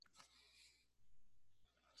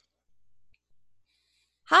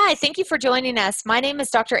Hi, thank you for joining us. My name is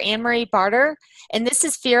Dr. Anne-Marie Barter, and this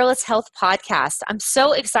is Fearless Health Podcast. I'm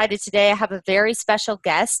so excited today. I have a very special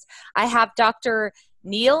guest. I have Dr.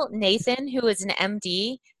 Neil Nathan, who is an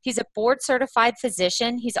MD. He's a board-certified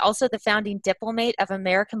physician. He's also the founding diplomate of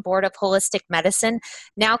American Board of Holistic Medicine,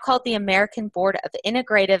 now called the American Board of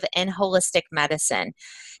Integrative and Holistic Medicine.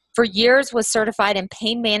 For years was certified in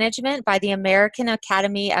pain management by the American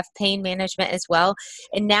Academy of Pain Management as well,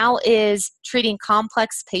 and now is treating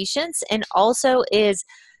complex patients and also is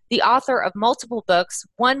the author of multiple books,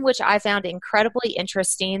 one which I found incredibly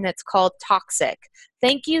interesting that's called Toxic.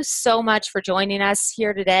 Thank you so much for joining us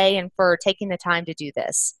here today and for taking the time to do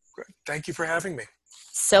this. Great. Thank you for having me.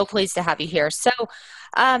 So pleased to have you here.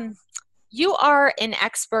 You are an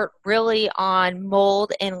expert really on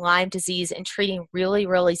mold and Lyme disease and treating really,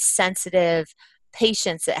 really sensitive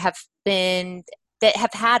patients that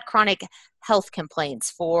have had chronic health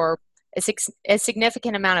complaints for a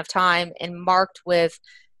significant amount of time and marked with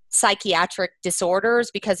psychiatric disorders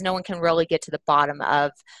because no one can really get to the bottom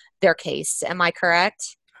of their case. Am I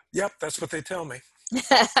correct? Yep, that's what they tell me.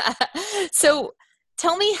 So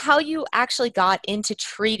tell me how you actually got into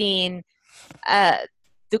treating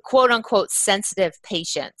the quote-unquote sensitive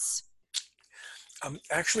patients.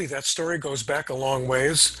 Actually, that story goes back a long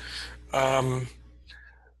ways. When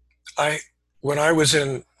I was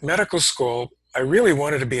in medical school, I really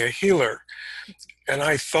wanted to be a healer, and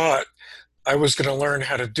I thought I was going to learn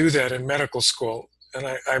how to do that in medical school. And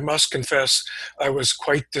I must confess, I was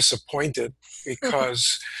quite disappointed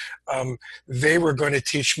because they were going to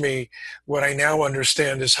teach me what I now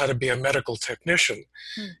understand is how to be a medical technician.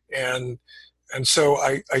 And so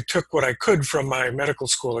I took what I could from my medical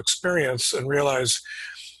school experience and realized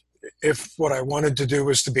if what I wanted to do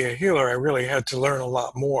was to be a healer, I really had to learn a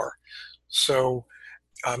lot more. So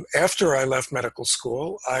after I left medical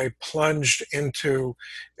school, I plunged into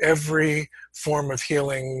every form of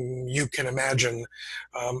healing you can imagine.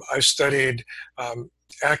 I studied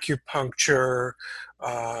acupuncture,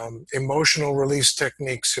 emotional release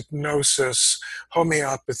techniques, hypnosis,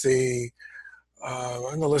 homeopathy,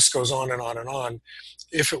 and the list goes on and on and on.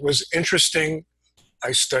 If it was interesting,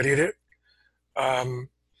 I studied it. And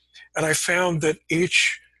I found that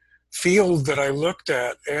each field that I looked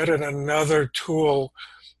at added another tool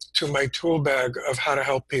to my tool bag of how to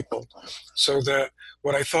help people. So that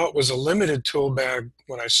what I thought was a limited tool bag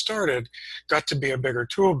when I started got to be a bigger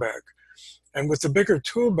tool bag. And with the bigger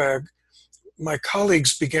tool bag, my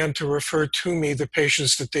colleagues began to refer to me the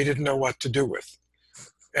patients that they didn't know what to do with.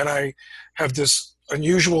 And I have this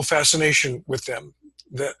unusual fascination with them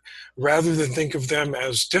that rather than think of them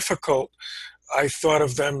as difficult, I thought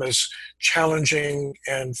of them as challenging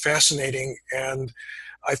and fascinating. And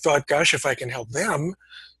I thought, gosh, if I can help them,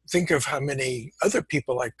 think of how many other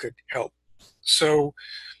people I could help. So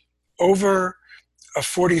over a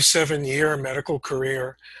 47-year medical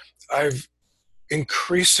career, I've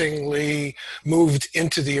increasingly moved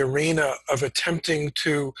into the arena of attempting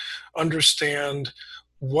to understand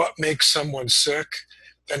what makes someone sick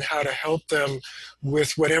and how to help them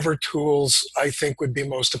with whatever tools I think would be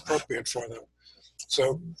most appropriate for them.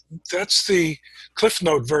 So that's the Cliff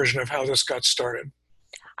Note version of how this got started.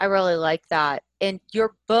 I really like that. And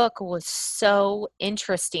your book was so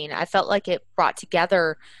interesting. I felt like it brought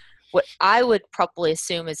together what I would probably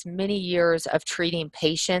assume is many years of treating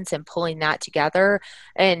patients and pulling that together.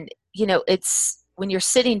 And, it's when you're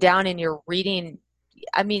sitting down and you're reading,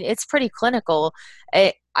 it's pretty clinical.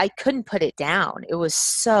 I couldn't put it down. It was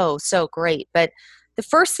so, so great. But the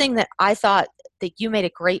first thing that I thought that you made a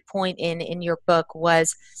great point in your book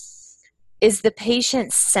was, is the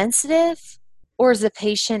patient sensitive or is the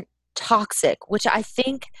patient toxic? Which I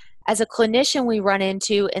think as a clinician we run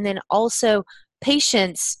into, and then also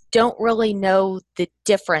patients don't really know the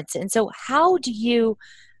difference. And so how do you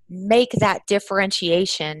make that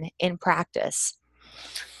differentiation in practice?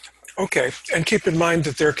 Okay, and keep in mind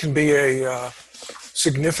that there can be a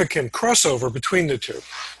significant crossover between the two.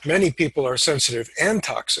 Many people are sensitive and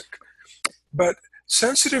toxic, but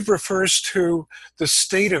sensitive refers to the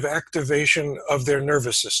state of activation of their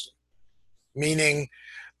nervous system, meaning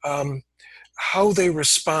how they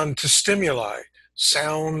respond to stimuli,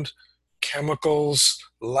 sound, chemicals,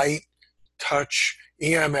 light, touch,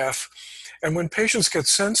 EMF. And when patients get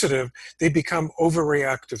sensitive, they become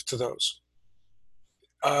overreactive to those.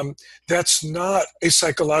 That's not a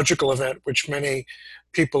psychological event, which many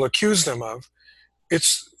people accuse them of.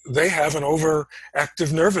 They have an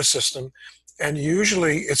overactive nervous system, and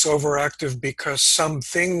usually it's overactive because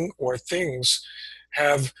something or things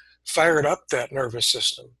have fired up that nervous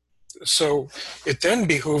system. So it then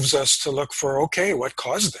behooves us to look for, okay, what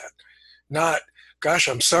caused that? Not gosh,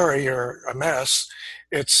 I'm sorry, you're a mess.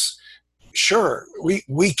 It's sure,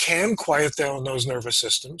 we can quiet down those nervous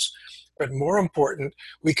systems, but more important,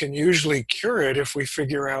 we can usually cure it if we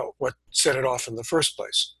figure out what set it off in the first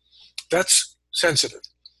place. That's sensitive.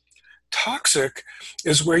 Toxic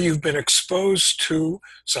is where you've been exposed to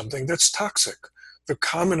something that's toxic. The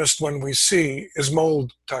commonest one we see is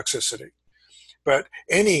mold toxicity, but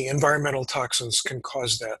any environmental toxins can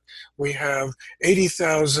cause that. We have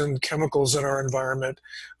 80,000 chemicals in our environment,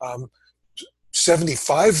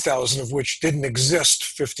 75,000 of which didn't exist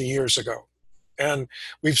 50 years ago. And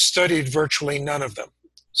we've studied virtually none of them.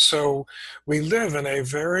 So we live in a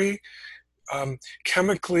very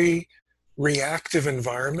chemically reactive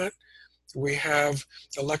environment. We have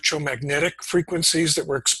electromagnetic frequencies that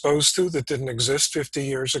we're exposed to that didn't exist 50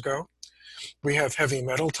 years ago. We have heavy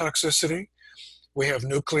metal toxicity. We have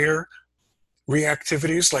nuclear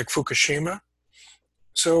reactivities like Fukushima.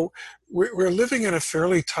 So we're living in a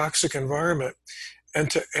fairly toxic environment. And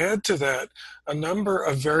to add to that, a number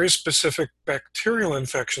of very specific bacterial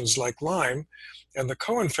infections like Lyme and the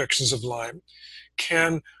co-infections of Lyme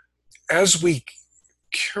can, as we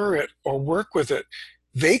cure it or work with it,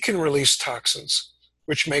 they can release toxins,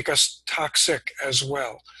 which make us toxic as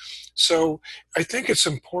well. So I think it's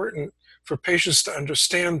important for patients to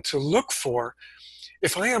understand, to look for,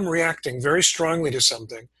 if I am reacting very strongly to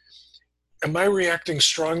something, am I reacting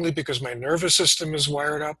strongly because my nervous system is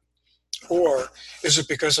wired up? Or is it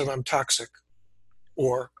because I'm toxic?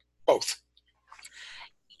 Or both?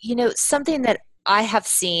 You know, something that I have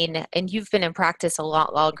seen, and you've been in practice a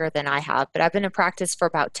lot longer than I have, but I've been in practice for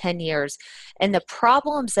about 10 years. And the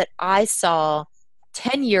problems that I saw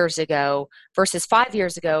 10 years ago versus 5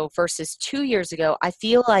 years ago versus 2 years ago, I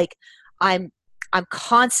feel like I'm I'm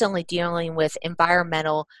constantly dealing with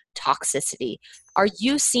environmental toxicity. Are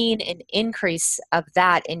you seeing an increase of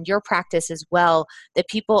that in your practice as well, that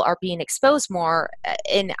people are being exposed more?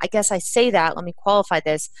 And I guess I say that, let me qualify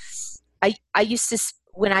this. I used to,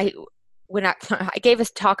 when I I gave a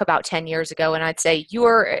talk about 10 years ago, and I'd say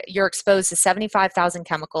you're exposed to 75,000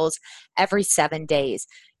 chemicals every 7 days.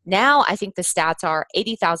 Now I think the stats are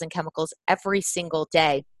 80,000 chemicals every single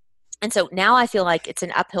day. And so now I feel like it's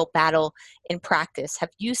an uphill battle in practice. Have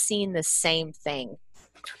you seen the same thing?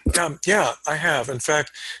 Yeah, I have. In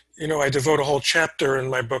fact, I devote a whole chapter in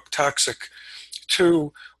my book, Toxic,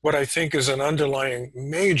 to what I think is an underlying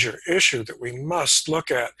major issue that we must look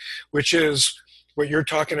at, which is what you're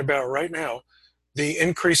talking about right now, the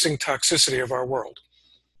increasing toxicity of our world.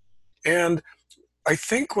 And I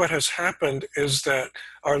think what has happened is that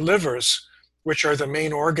our livers, which are the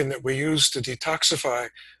main organ that we use to detoxify,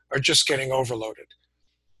 are just getting overloaded.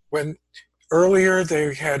 When earlier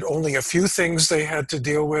they had only a few things they had to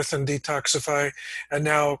deal with and detoxify, and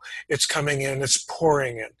now it's coming in, it's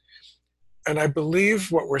pouring in. And I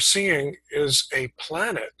believe what we're seeing is a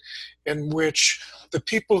planet in which the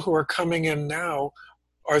people who are coming in now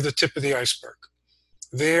are the tip of the iceberg.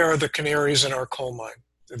 They are the canaries in our coal mine.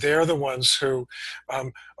 They're the ones who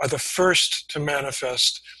are the first to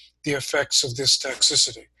manifest the effects of this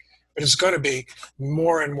toxicity. But it's going to be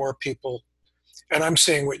more and more people, and I'm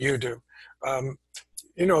seeing what you do.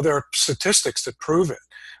 There are statistics that prove it.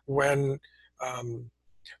 When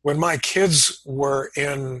my kids were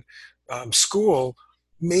in school,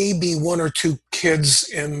 maybe one or two kids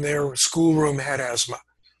in their schoolroom had asthma.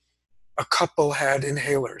 A couple had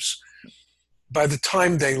inhalers. By the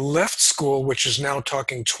time they left school, which is now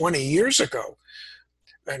talking 20 years ago,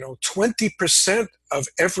 20% of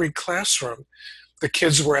every classroom, the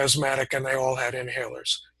kids were asthmatic and they all had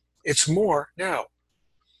inhalers. It's more now.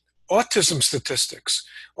 Autism statistics.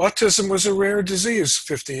 Autism was a rare disease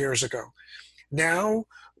 50 years ago. Now,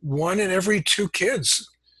 1 in every 2 kids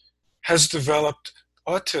has developed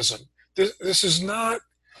autism. This is not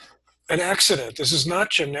an accident. This is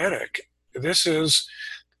not genetic. This is,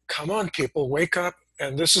 come on, people, wake up.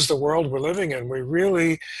 And this is the world we're living in. We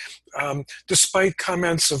really, despite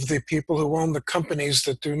comments of the people who own the companies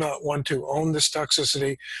that do not want to own this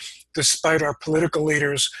toxicity, despite our political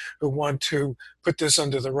leaders who want to put this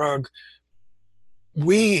under the rug,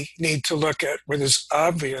 we need to look at what is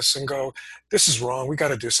obvious and go, this is wrong. We got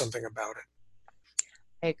to do something about it.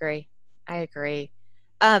 I agree. I agree.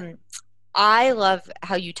 I love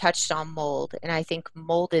how you touched on mold, and I think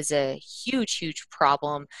mold is a huge, huge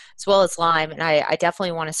problem, as well as Lyme. And I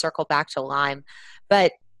definitely want to circle back to Lyme.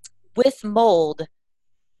 But with mold,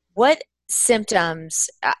 what symptoms,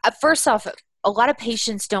 first off, a lot of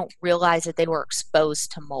patients don't realize that they were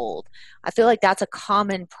exposed to mold. I feel like that's a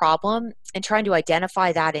common problem, and trying to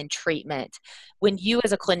identify that in treatment. When you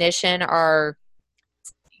as a clinician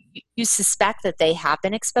you suspect that they have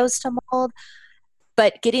been exposed to mold,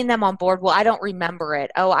 but getting them on board, well, I don't remember it.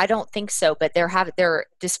 Oh, I don't think so, but they're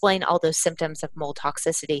displaying all those symptoms of mold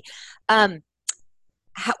toxicity. Um,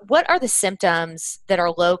 what are the symptoms that are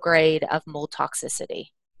low grade of mold toxicity?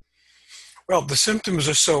 Well, the symptoms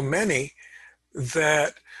are so many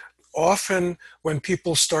that often when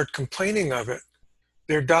people start complaining of it,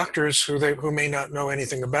 their doctors who may not know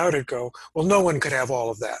anything about it go, well, no one could have all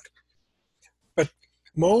of that. But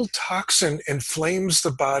mold toxin inflames the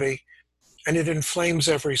body, and it inflames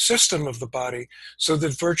every system of the body, so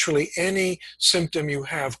that virtually any symptom you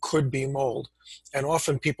have could be mold. And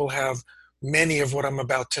often people have many of what I'm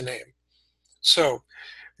about to name. So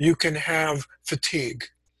you can have fatigue.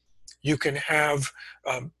 You can have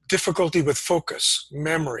difficulty with focus,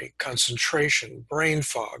 memory, concentration, brain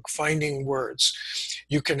fog, finding words.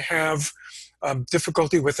 You can have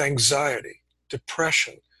difficulty with anxiety,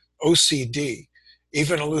 depression, OCD,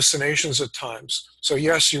 even hallucinations at times. So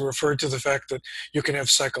yes, you referred to the fact that you can have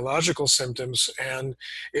psychological symptoms, and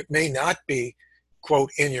it may not be, quote,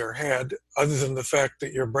 in your head, other than the fact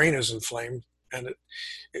that your brain is inflamed, and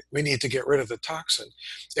we need to get rid of the toxin.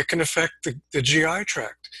 It can affect the GI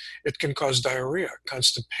tract. It can cause diarrhea,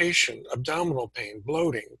 constipation, abdominal pain,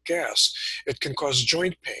 bloating, gas. It can cause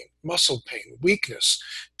joint pain, muscle pain, weakness,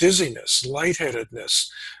 dizziness, lightheadedness,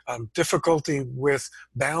 difficulty with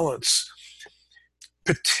balance.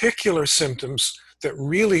 Particular symptoms that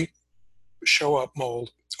really show up mold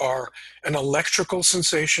are an electrical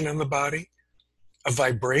sensation in the body, a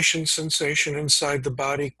vibration sensation inside the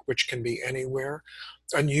body, which can be anywhere,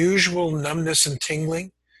 unusual numbness and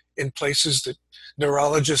tingling in places that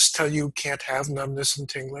neurologists tell you can't have numbness and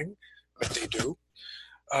tingling, but they do.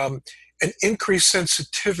 An increased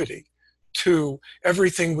sensitivity to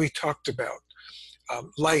everything we talked about,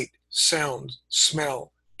 light, sound,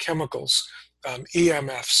 smell, chemicals,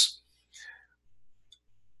 EMFs.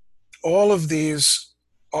 All of these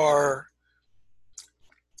are,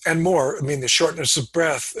 and more, I mean, the shortness of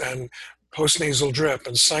breath and postnasal drip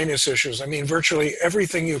and sinus issues. I mean, virtually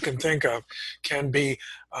everything you can think of can be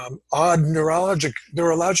odd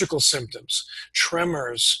neurological symptoms,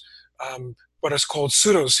 tremors, what is called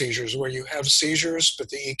pseudo-seizures, where you have seizures, but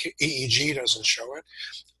the EEG doesn't show it.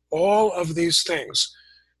 All of these things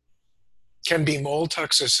can be mold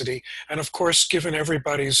toxicity. And of course, given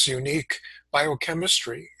everybody's unique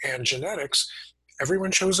biochemistry and genetics, everyone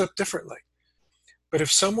shows up differently. But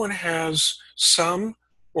if someone has some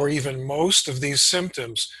or even most of these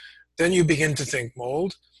symptoms, then you begin to think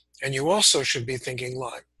mold, and you also should be thinking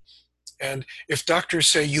Lyme. And if doctors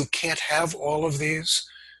say you can't have all of these,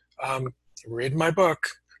 read my book,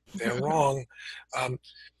 they're wrong.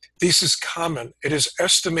 This is common. It is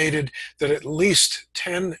estimated that at least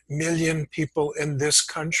 10 million people in this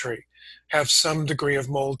country have some degree of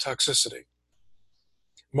mold toxicity.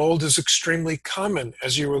 Mold is extremely common,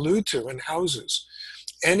 as you allude to, in houses.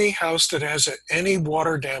 Any house that has any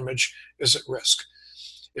water damage is at risk.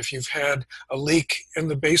 If you've had a leak in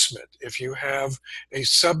the basement, if you have a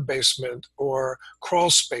sub-basement or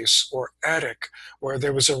crawl space or attic where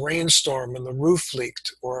there was a rainstorm and the roof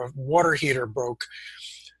leaked or a water heater broke,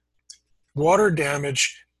 water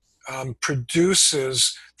damage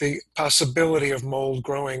produces the possibility of mold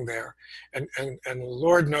growing there. And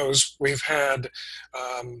Lord knows we've had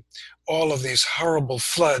all of these horrible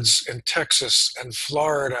floods in Texas and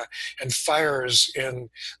Florida and fires in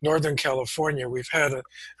Northern California. We've had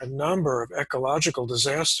a number of ecological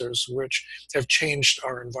disasters which have changed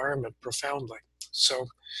our environment profoundly. So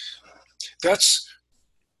that's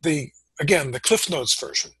again, the Cliff Notes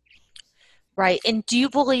version. Right. And do you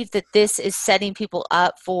believe that this is setting people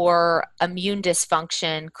up for immune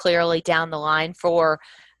dysfunction clearly down the line? For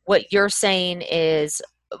what you're saying is,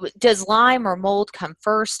 does Lyme or mold come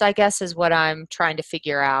first, I guess, is what I'm trying to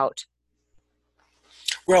figure out.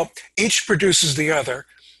 Well, each produces the other,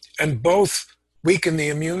 and both weaken the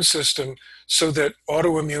immune system so that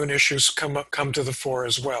autoimmune issues come to the fore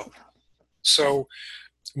as well. So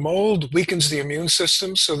mold weakens the immune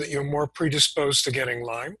system so that you're more predisposed to getting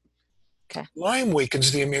Lyme. Okay. Lyme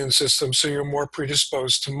weakens the immune system so you're more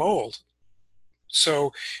predisposed to mold.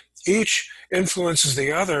 So each influences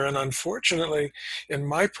the other, and unfortunately, in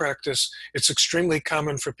my practice, it's extremely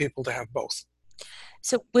common for people to have both.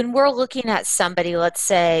 So when we're looking at somebody, let's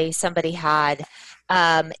say somebody had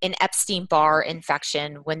an Epstein-Barr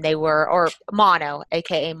infection when they were, or mono,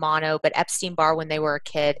 aka mono, but Epstein-Barr when they were a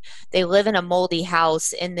kid. They live in a moldy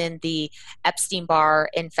house, and then the Epstein-Barr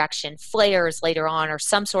infection flares later on, or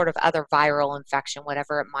some sort of other viral infection,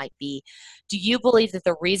 whatever it might be. Do you believe that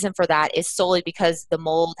the reason for that is solely because the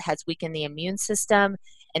mold has weakened the immune system,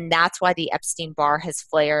 and that's why the Epstein-Barr has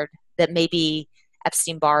flared, that maybe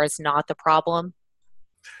Epstein-Barr is not the problem?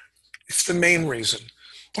 It's the main reason.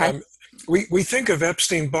 Okay. Um, we think of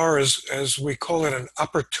Epstein-Barr as we call it an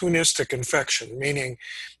opportunistic infection, meaning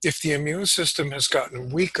if the immune system has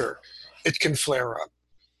gotten weaker, it can flare up.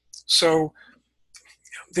 So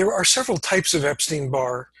there are several types of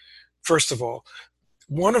Epstein-Barr, first of all,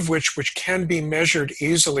 one of which can be measured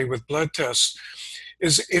easily with blood tests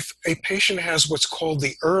is if a patient has what's called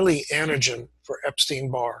the early antigen for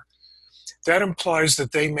Epstein-Barr. That implies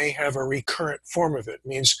that they may have a recurrent form of it,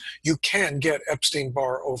 means you can get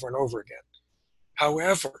Epstein-Barr over and over again.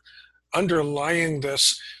 However, underlying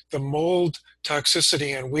this, the mold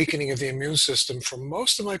toxicity and weakening of the immune system for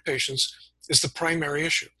most of my patients is the primary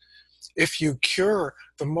issue. If you cure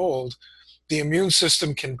the mold, the immune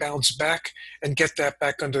system can bounce back and get that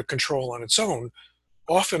back under control on its own,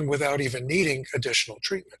 often without even needing additional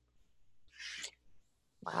treatment.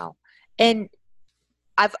 Wow. And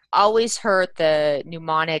I've always heard the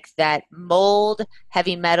mnemonic that mold,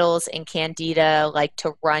 heavy metals, and candida like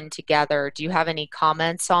to run together. Do you have any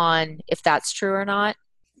comments on if that's true or not?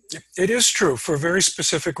 It is true for very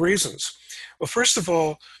specific reasons. Well, first of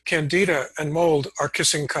all, candida and mold are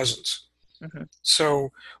kissing cousins. Hmm.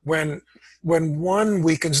 So when one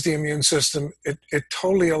weakens the immune system, it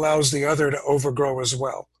totally allows the other to overgrow as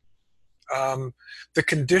well. The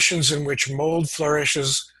conditions in which mold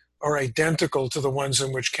flourishes are identical to the ones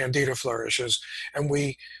in which candida flourishes, and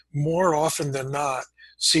we more often than not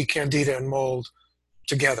see candida and mold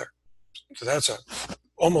together. So that's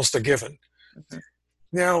almost a given. Hmm.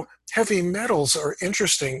 Now, heavy metals are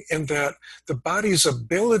interesting in that the body's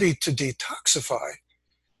ability to detoxify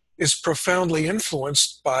is profoundly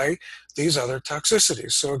influenced by these other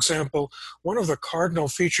toxicities. So, example, one of the cardinal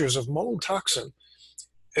features of mold toxin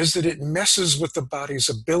is that it messes with the body's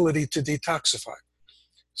ability to detoxify.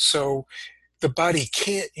 So the body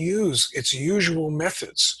can't use its usual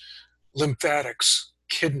methods, lymphatics,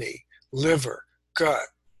 kidney, liver, gut,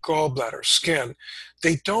 gallbladder, skin.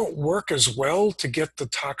 They don't work as well to get the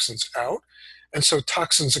toxins out, and so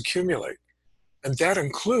toxins accumulate. And that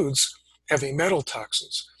includes heavy metal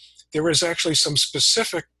toxins. There is actually some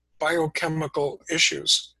specific biochemical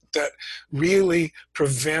issues that really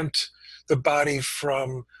prevent the body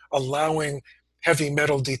from allowing heavy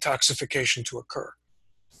metal detoxification to occur.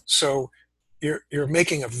 So you're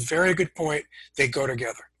making a very good point. They go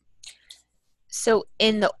together. So,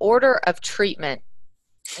 in the order of treatment,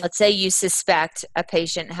 let's say you suspect a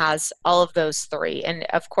patient has all of those three, and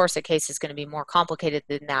of course, a case is going to be more complicated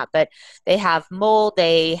than that, but they have mold,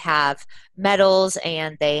 they have metals,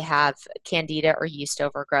 and they have candida or yeast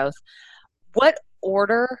overgrowth. What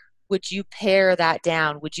order would you pare that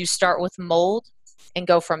down? Would you start with mold and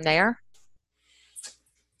go from there?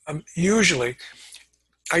 Usually,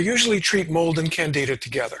 I usually treat mold and candida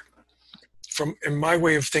together. In my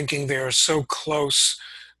way of thinking, they are so close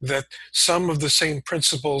that some of the same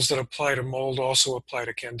principles that apply to mold also apply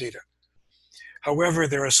to candida. However,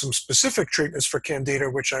 there are some specific treatments for candida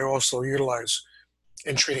which I also utilize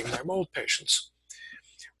in treating my mold patients.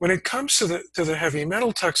 When it comes to the heavy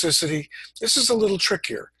metal toxicity, this is a little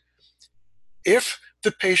trickier. If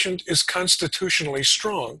the patient is constitutionally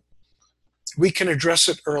strong, we can address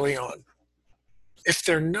it early on. If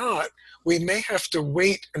they're not, we may have to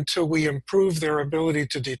wait until we improve their ability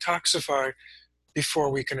to detoxify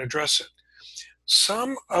before we can address it.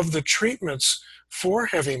 Some of the treatments for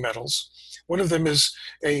heavy metals, one of them is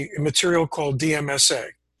a material called DMSA.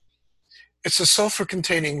 It's a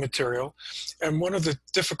sulfur-containing material, and one of the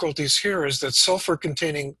difficulties here is that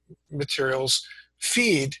sulfur-containing materials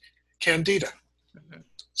feed candida. Mhm.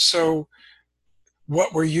 So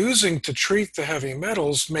what we're using to treat the heavy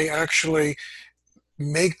metals may actually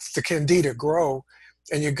make the candida grow,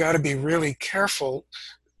 and you've got to be really careful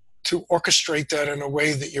to orchestrate that in a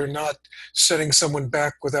way that you're not setting someone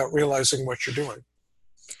back without realizing what you're doing.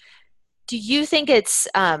 Do you think it's,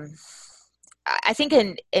 I think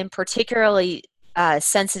in particularly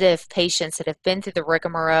sensitive patients that have been through the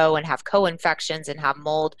rigmarole and have co-infections and have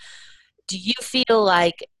mold, do you feel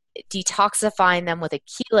like detoxifying them with a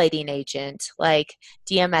chelating agent like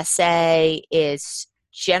DMSA is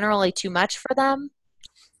generally too much for them?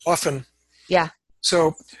 Often. Yeah.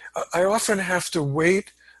 So I often have to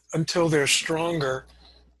wait until they're stronger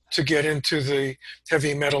to get into the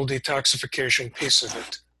heavy metal detoxification piece of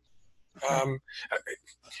it. Okay.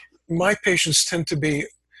 My patients tend to be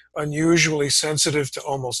unusually sensitive to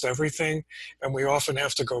almost everything, and we often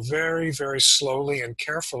have to go very, very slowly and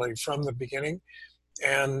carefully from the beginning.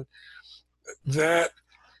 And that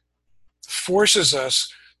forces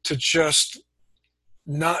us to just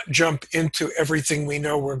not jump into everything we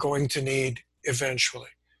know we're going to need eventually.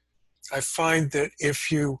 I find that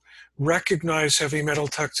if you recognize heavy metal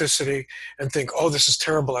toxicity and think, oh, this is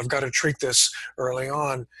terrible, I've got to treat this early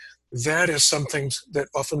on, that is something that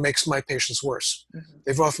often makes my patients worse. Mhm.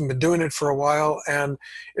 They've often been doing it for a while, and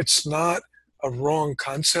it's not a wrong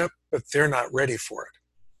concept, but they're not ready for it.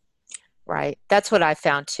 Right. That's what I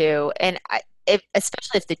found too. And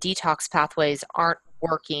especially if the detox pathways aren't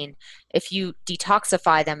working, if you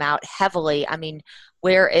detoxify them out heavily, I mean,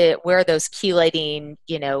 where are those chelating,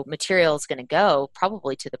 materials going to go?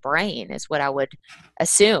 Probably to the brain is what I would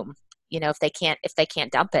assume, if they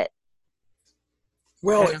can't dump it. I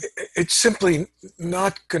Well, don't know. it's simply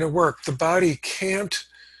not going to work. The body can't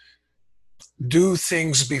do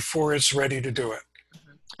things before it's ready to do it.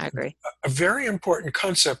 I agree. A very important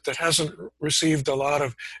concept that hasn't received a lot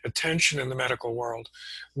of attention in the medical world.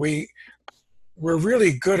 We we're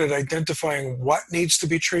really good at identifying what needs to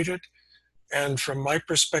be treated, and from my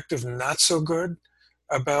perspective, not so good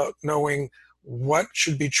about knowing what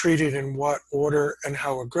should be treated in what order and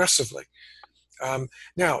how aggressively.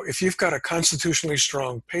 Now, if you've got a constitutionally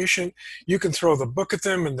strong patient, you can throw the book at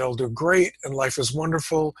them and they'll do great and life is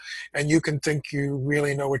wonderful, and you can think you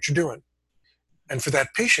really know what you're doing. And for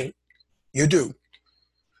that patient, you do.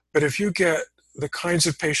 But if you get the kinds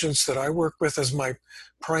of patients that I work with as my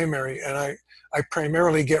primary, and I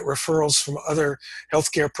primarily get referrals from other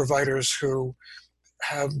healthcare providers who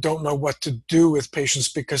don't know what to do with patients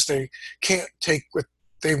because they can't take what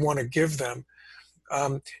they want to give them.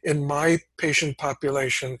 In my patient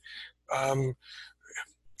population, um,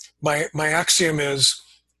 my axiom is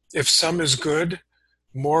if some is good,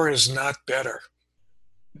 more is not better.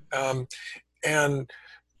 Um, and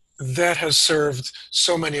that has served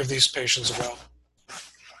so many of these patients well.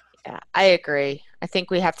 Yeah, I agree. I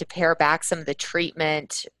think we have to pare back some of the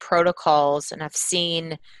treatment protocols, and I've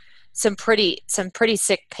seen some pretty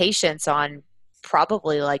sick patients on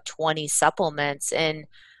probably like 20 supplements, and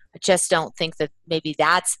I just don't think that maybe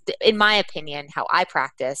that's, in my opinion, how I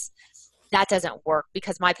practice. That doesn't work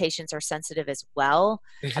because my patients are sensitive as well.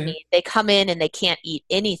 I Mm-hmm. mean, they come in and they can't eat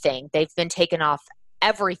anything. They've been taken off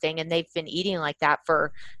everything and they've been eating like that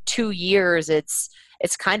for 2 years. It's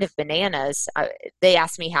kind of bananas. They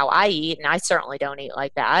ask me how I eat, and I certainly don't eat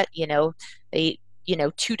like that. They eat,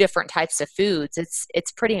 two different types of foods.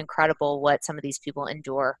 It's pretty incredible what some of these people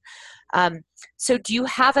endure. Um, so do you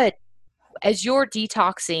have as you're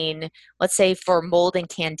detoxing, let's say for mold and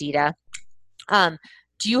candida, um,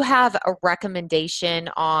 do you have a recommendation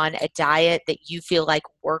on a diet that you feel like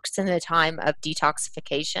works in the time of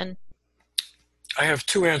detoxification? I have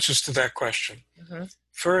two answers to that question. Hmm.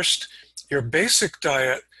 First, your basic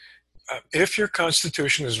diet, if your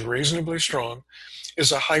constitution is reasonably strong,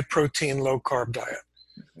 is a high protein, low carb diet.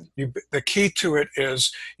 The key to it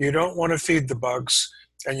is you don't want to feed the bugs,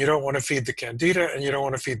 and you don't want to feed the candida, and you don't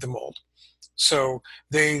want to feed the mold. So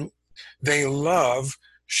they love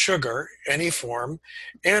sugar, any form,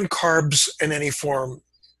 and carbs in any form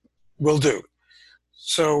will do.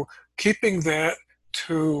 So keeping that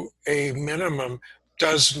to a minimum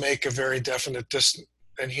does make a very definite distance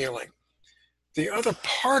and healing. The other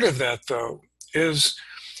part of that, though, is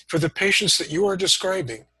for the patients that you are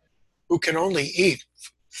describing who can only eat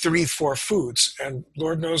three, four foods, and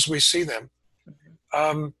Lord knows we see them.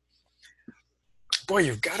 Um, Boy,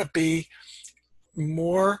 you've got to be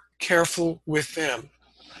more careful with them.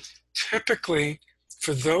 Typically,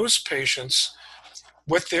 for those patients,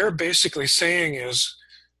 what they're basically saying is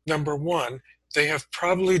number one, they have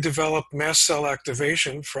probably developed mast cell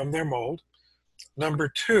activation from their mold.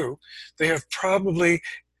 Number two, they have probably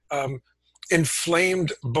um,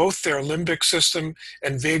 inflamed both their limbic system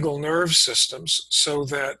and vagal nerve systems so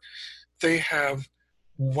that they have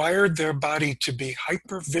wired their body to be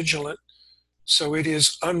hypervigilant, so it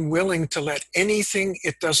is unwilling to let anything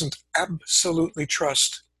it doesn't absolutely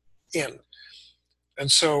trust in.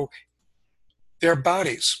 And so their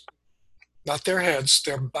bodies, not their heads,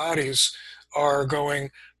 their bodies are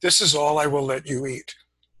going, this is all I will let you eat.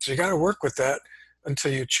 So you got to work with that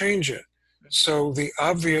until you change it. So the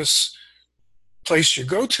obvious place you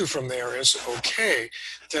go to from there is, okay,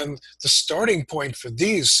 then the starting point for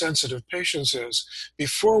these sensitive patients is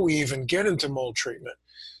before we even get into mold treatment,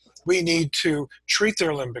 we need to treat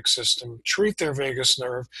their limbic system, treat their vagus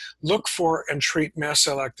nerve, look for and treat mast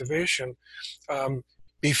cell activation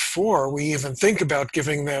before we even think about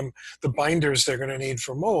giving them the binders they're going to need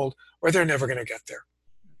for mold, or they're never going to get there.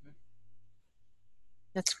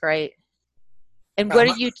 That's great. And what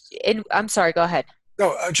Um, are you, and I'm sorry, go ahead.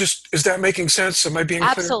 no, just is that making sense? Am I being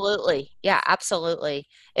clear? Absolutely. Yeah, absolutely.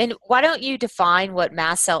 And why don't you define what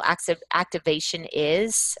mast cell activation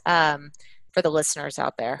is for the listeners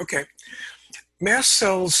out there? Okay. Mast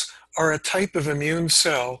cells are a type of immune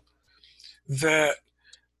cell that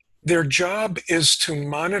their job is to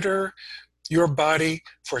monitor your body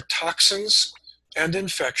for toxins and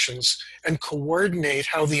infections and coordinate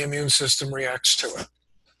how the immune system reacts to it.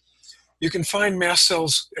 You can find mast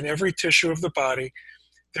cells in every tissue of the body.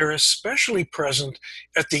 They're especially present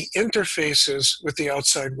at the interfaces with the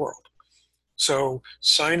outside world. So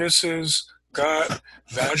sinuses, gut,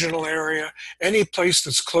 vaginal area, any place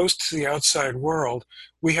that's close to the outside world,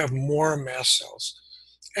 we have more mast cells.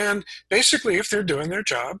 And basically, if they're doing their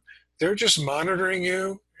job, they're just monitoring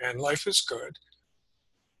you and life is good.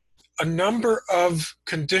 A number of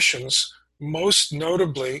conditions, most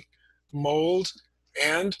notably mold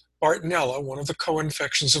and Bartonella, one of the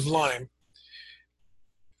co-infections of Lyme,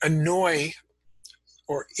 annoy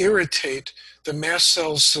or irritate the mast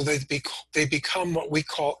cells so they become what we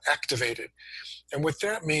call activated. And what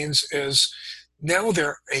that means is now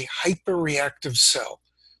they're a hyperreactive cell,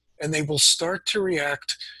 and they will start to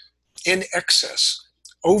react in excess,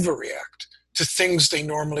 overreact to things they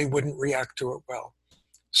normally wouldn't react to it well.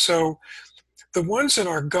 So the ones in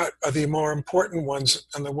our gut are the more important ones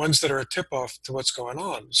and the ones that are a tip-off to what's going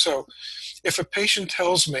on. So if a patient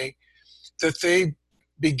tells me that they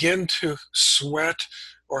begin to sweat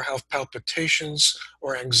or have palpitations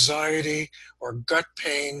or anxiety or gut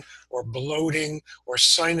pain or bloating or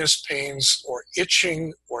sinus pains or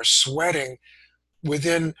itching or sweating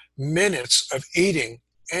within minutes of eating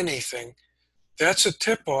anything, that's a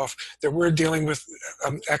tip-off that we're dealing with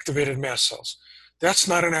activated mast cells. That's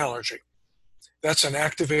not an allergy. That's an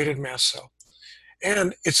activated mast cell.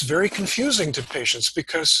 And it's very confusing to patients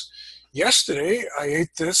because yesterday I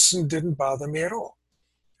ate this and didn't bother me at all.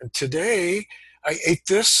 And today I ate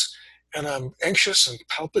this and I'm anxious and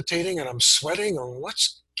palpitating and I'm sweating, and what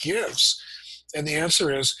gives? And the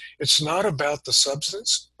answer is, it's not about the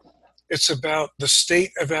substance. It's about the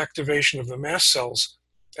state of activation of the mast cells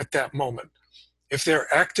at that moment. If they're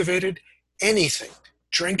activated, anything,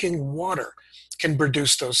 drinking water, can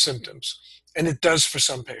produce those symptoms. And it does for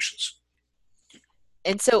some patients.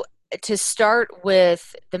 And so to start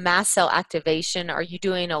with the mast cell activation, are you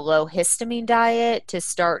doing a low histamine diet to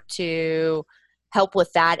start to help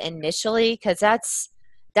with that initially? Because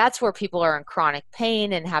that's where people are in chronic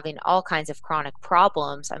pain and having all kinds of chronic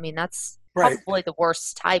problems. I mean, that's Right. probably the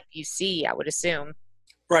worst type you see, I would assume.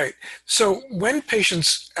 Right. So when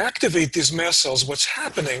patients activate these mast cells, what's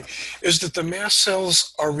happening is that the mast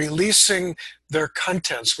cells are releasing their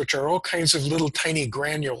contents, which are all kinds of little tiny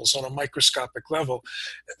granules on a microscopic level.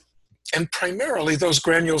 And primarily, those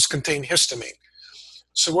granules contain histamine.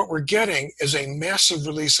 So what we're getting is a massive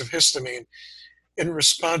release of histamine in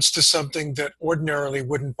response to something that ordinarily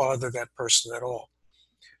wouldn't bother that person at all.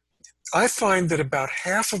 I find that about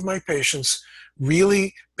half of my patients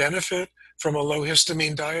really benefit from a low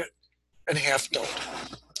histamine diet and half don't.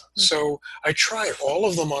 So I try all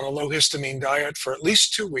of them on a low histamine diet for at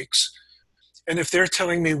least 2 weeks. And if they're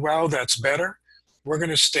telling me, wow, that's better, we're going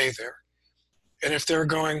to stay there. And if they're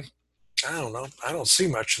going, I don't know, I don't see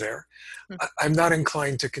much there, I'm not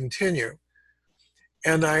inclined to continue.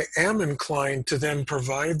 And I am inclined to then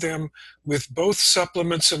provide them with both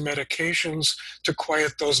supplements and medications to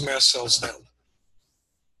quiet those mast cells down.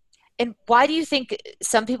 And why do you think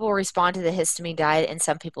some people respond to the histamine diet and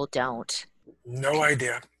some people don't? No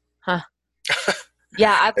idea. Huh.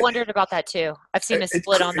 Yeah, I've wondered about that too. I've seen a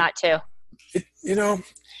split on that too. You know,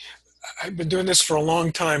 I've been doing this for a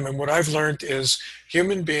long time, and what I've learned is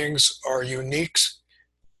human beings are unique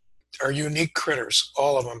critters,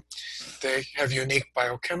 all of them. They have unique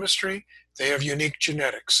biochemistry, they have unique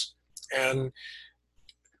genetics. And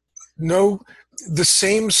the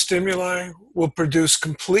same stimuli will produce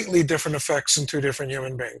completely different effects in two different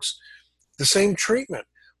human beings. The same treatment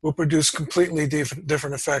will produce completely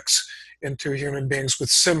different effects in two human beings with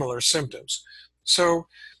similar symptoms. So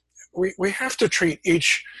we have to treat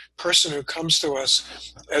each person who comes to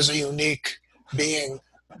us as a unique being,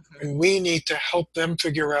 and we need to help them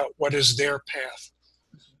figure out what is their path.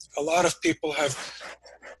 A lot of people have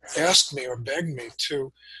asked me or begged me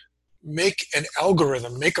to make an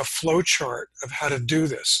algorithm, make a flow chart of how to do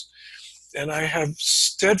this. And I have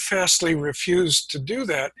steadfastly refused to do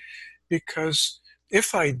that because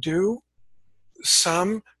if I do,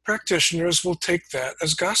 some practitioners will take that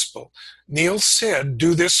as gospel. Neil said,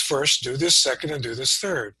 do this first, do this second, and do this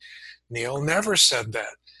third. Neil never said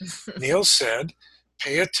that. Neil said,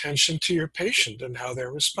 pay attention to your patient and how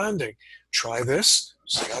they're responding. Try this,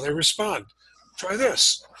 see how they respond. Try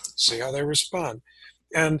this, see how they respond.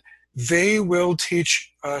 And they will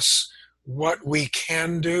teach us what we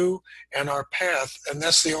can do and our path, and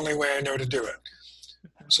that's the only way I know to do it.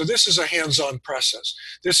 So this is a hands-on process.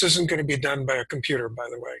 This isn't going to be done by a computer, by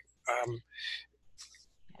the way.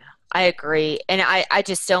 I agree. And I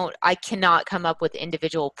just don't, I cannot come up with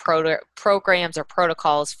individual programs or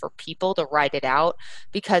protocols for people to write it out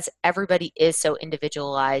because everybody is so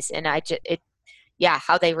individualized. And yeah,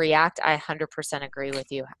 how they react, I 100% agree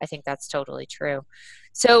with you. I think that's totally true.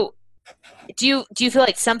 So do you feel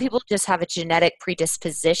like some people just have a genetic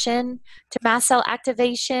predisposition to mast cell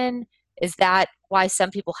activation? Is that why some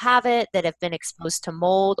people have it that have been exposed to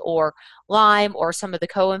mold or Lyme or some of the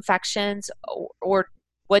co-infections? Or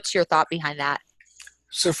what's your thought behind that?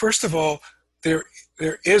 So first of all, there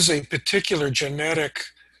is a particular genetic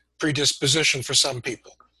predisposition for some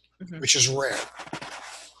people, Hmm. which is rare.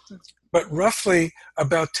 But roughly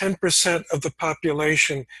about 10% of the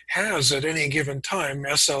population has at any given time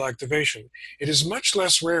mast cell activation. It is much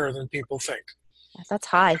less rare than people think. That's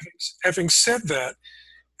high. Having said that,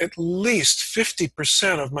 at least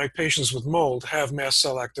 50% of my patients with mold have mast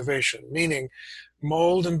cell activation, meaning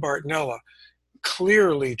mold and Bartonella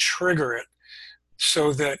clearly trigger it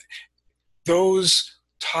so that those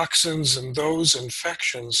toxins and those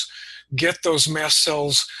infections get those mast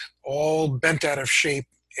cells all bent out of shape,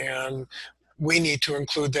 and we need to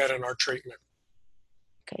include that in our treatment.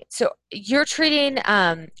 Okay, so you're treating,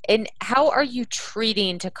 and how are you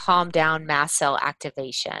treating to calm down mast cell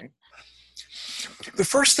activation? The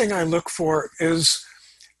first thing I look for is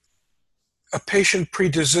a patient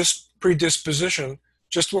predisposition,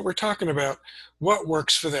 just what we're talking about, what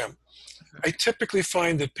works for them. I typically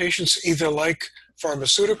find that patients either like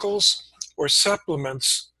pharmaceuticals or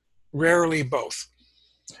supplements, rarely both.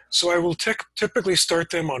 So I will typically start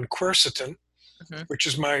them on quercetin, Hmm. which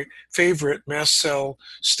is my favorite mast cell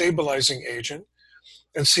stabilizing agent,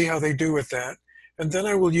 and see how they do with that. And then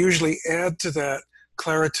I will usually add to that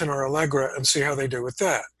Claritin or Allegra and see how they do with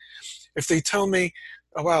that. If they tell me,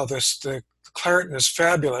 oh, wow, the Claritin is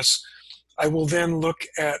fabulous, I will then look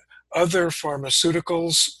at other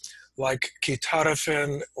pharmaceuticals like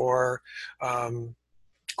ketotifen or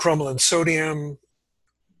cromolyn sodium.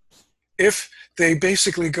 If they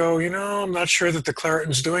basically go, I'm not sure that the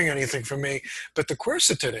Claritin's doing anything for me, but the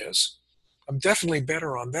quercetin is, I'm definitely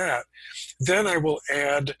better on that, then I will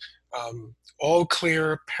add all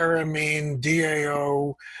clear, paramine,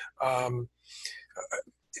 DAO, um,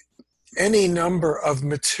 any number of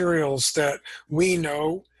materials that we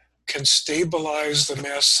know can stabilize the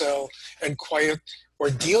mast cell and quiet or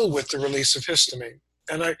deal with the release of histamine.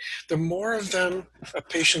 And the more of them a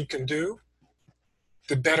patient can do,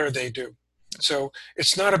 the better they do. So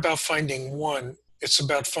it's not about finding one, it's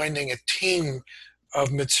about finding a team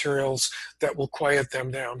of materials that will quiet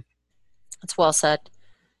them down. It's well said.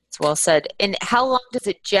 It's well said. And how long does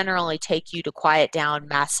it generally take you to quiet down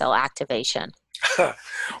mast cell activation? Well,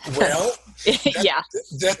 that, Yeah,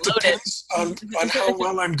 that loaded. depends on how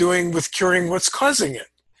well I'm doing with curing what's causing it.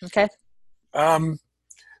 Okay. Um,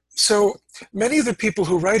 so many of the people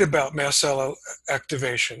who write about mast cell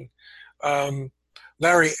activation, um,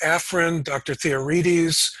 Larry Afrin, Dr.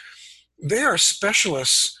 Theoretes, they are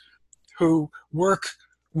specialists who work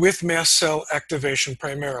with mast cell activation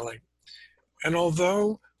primarily. And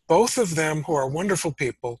although both of them, who are wonderful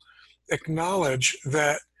people, acknowledge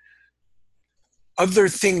that other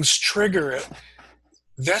things trigger it,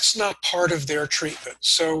 that's not part of their treatment.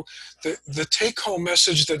 So the take-home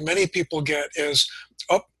message that many people get is,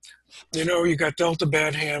 oh, you got delta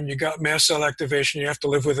bad ham, you got mast cell activation, you have to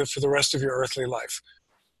live with it for the rest of your earthly life.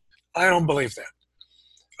 I don't believe that.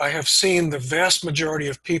 I have seen the vast majority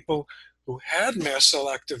of people who had mast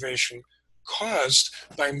cell activation caused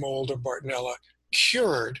by mold or Bartonella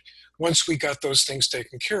cured once we got those things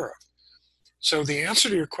taken care of. So the answer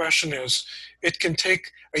to your question is it can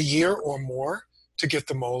take a year or more to get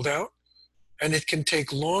the mold out, and it can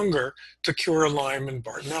take longer to cure Lyme and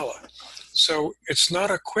Bartonella. So it's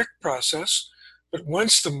not a quick process, but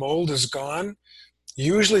once the mold is gone,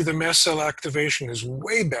 usually the mast cell activation is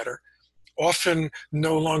way better, often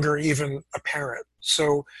no longer even apparent.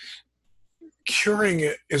 So curing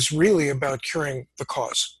it is really about curing the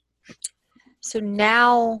cause. So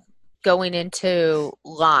now going into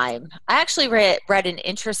Lyme, I actually read an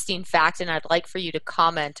interesting fact, and I'd like for you to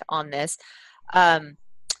comment on this. Um,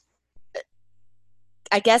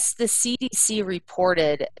 I guess the CDC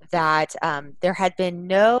reported that there had been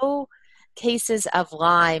no cases of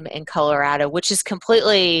Lyme in Colorado, which is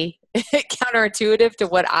completely counterintuitive to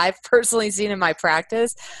what I've personally seen in my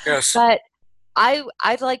practice. Yes, But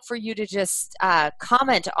I'd like for you to just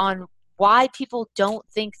comment on why people don't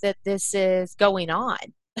think that this is going on.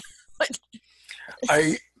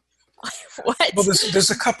 I well, What? there's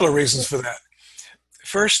a couple of reasons for that.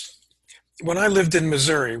 First, when I lived in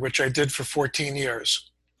Missouri, which I did for 14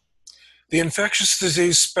 years, the infectious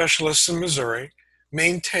disease specialists in Missouri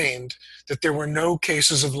maintained that there were no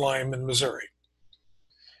cases of Lyme in Missouri.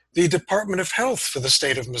 The Department of Health for the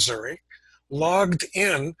state of Missouri logged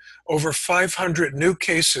in over 500 new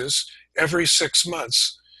cases every 6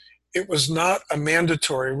 months. It was not a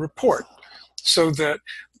mandatory report, so that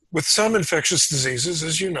with some infectious diseases,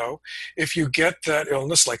 as you know, if you get that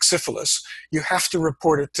illness like syphilis, you have to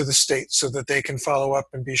report it to the state so that they can follow up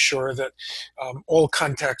and be sure that all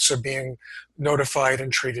contacts are being notified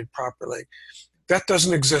and treated properly. That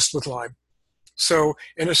doesn't exist with Lyme. So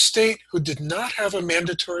in a state who did not have a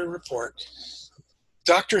mandatory report,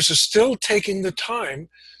 doctors are still taking the time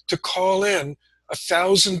to call in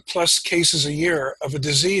 1,000+ cases a year of a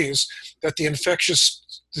disease that the infectious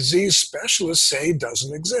disease specialists say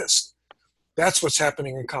doesn't exist. That's what's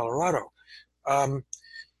happening in Colorado.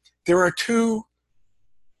 There are two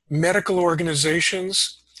medical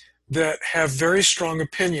organizations that have very strong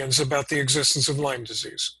opinions about the existence of Lyme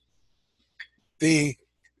disease. The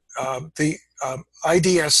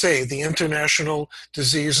IDSA, the International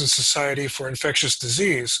Disease and Society for Infectious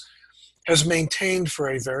Disease, has maintained for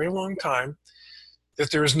a very long time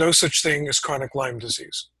that there is no such thing as chronic Lyme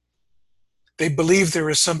disease. They believe there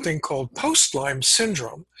is something called post-Lyme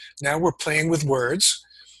syndrome. Now we're playing with words,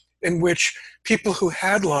 in which people who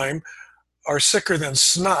had Lyme are sicker than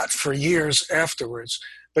snot for years afterwards,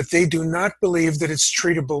 but they do not believe that it's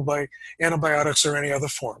treatable by antibiotics or any other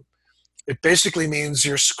form. It basically means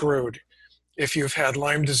you're screwed if you've had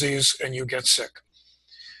Lyme disease and you get sick.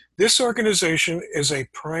 This organization is a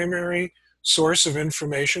primary source of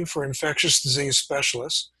information for infectious disease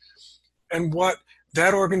specialists. And what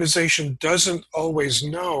that organization doesn't always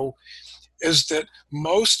know is that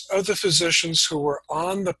most of the physicians who were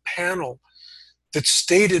on the panel that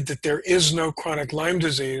stated that there is no chronic Lyme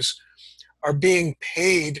disease are being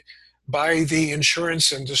paid by the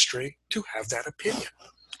insurance industry to have that opinion.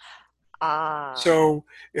 So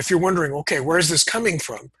if you're wondering, okay, where is this coming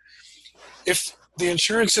from? If the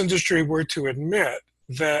insurance industry were to admit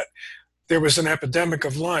that there was an epidemic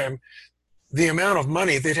of Lyme, the amount of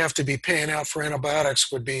money they'd have to be paying out for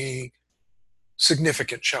antibiotics would be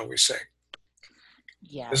significant, shall we say.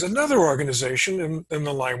 Yes. There's another organization in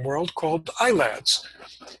the Lyme world called ILADS,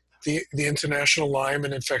 the International Lyme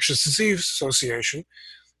and Infectious Disease Association.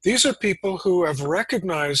 These are people who have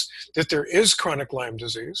recognized that there is chronic Lyme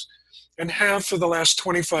disease and have for the last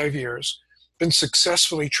 25 years been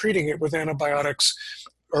successfully treating it with antibiotics,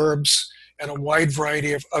 herbs, and a wide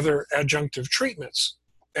variety of other adjunctive treatments.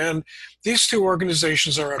 And these two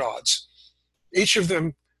organizations are at odds. Each of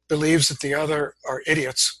them believes that the other are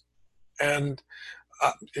idiots. And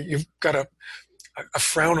you've got a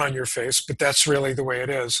frown on your face, but that's really the way it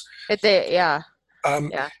is. Yeah.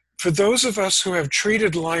 For those of us who have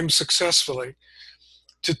treated Lyme successfully,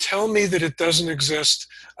 to tell me that it doesn't exist,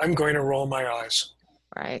 I'm going to roll my eyes.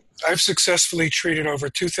 Right. I've successfully treated over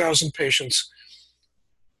 2,000 patients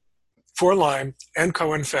for Lyme and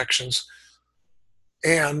co-infections,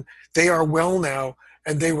 and they are well now,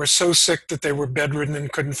 and they were so sick that they were bedridden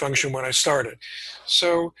and couldn't function when I started.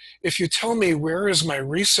 So if you tell me where is my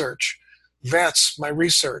research, that's my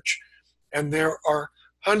research. And there are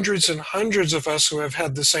hundreds and hundreds of us who have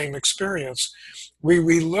had the same experience.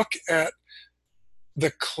 We look at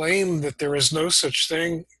the claim that there is no such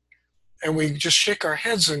thing, and we just shake our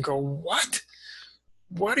heads and go, what?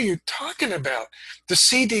 What are you talking about? The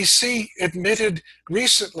CDC admitted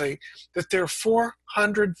recently that there are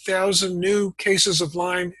 400,000 new cases of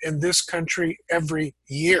Lyme in this country every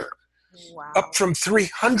year, Wow. up from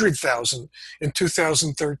 300,000 in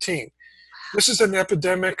 2013. This is an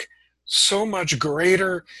epidemic so much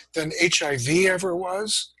greater than HIV ever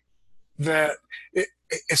was that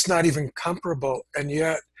it's not even comparable. And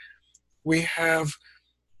yet we have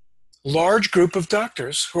large group of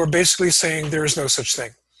doctors who are basically saying there is no such thing.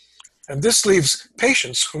 And this leaves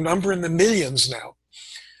patients who number in the millions now.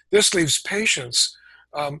 This leaves patients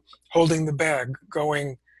holding the bag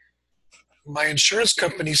going, my insurance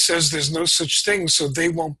company says there's no such thing, so they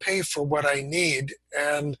won't pay for what I need.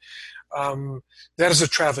 And that is a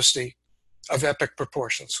travesty of epic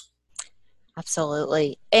proportions.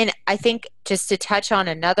 Absolutely. And I think just to touch on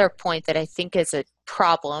another point that I think is a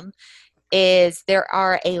problem is there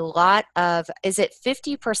are a lot of, is it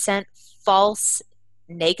 50% false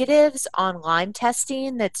negatives on Lyme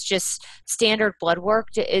testing that's just standard blood work?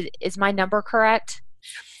 Is my number correct?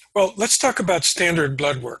 Well, let's talk about standard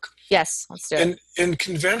blood work. Yes, let's do it. In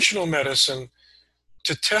conventional medicine,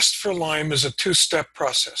 to test for Lyme is a two-step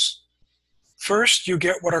process. First, you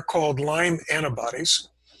get what are called Lyme antibodies.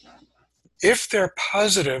 If they're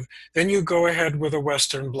positive, then you go ahead with a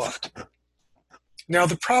Western blot. Now,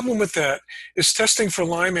 the problem with that is testing for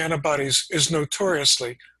Lyme antibodies is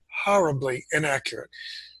notoriously, horribly inaccurate.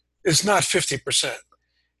 It's not 50%.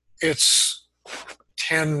 It's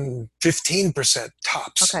 10, 15%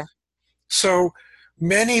 tops. Okay. So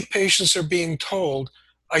many patients are being told,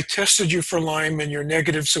 I tested you for Lyme and you're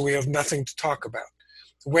negative, so we have nothing to talk about,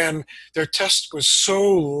 when their test was so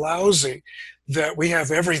lousy that we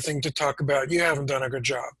have everything to talk about. You haven't done a good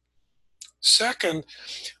job. Second,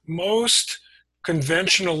 most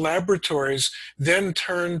conventional laboratories then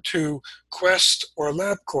turn to Quest or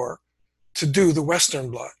LabCorp to do the Western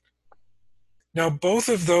blot. Now, both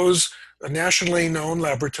of those nationally known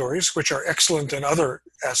laboratories, which are excellent in other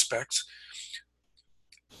aspects,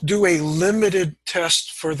 do a limited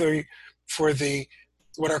test for the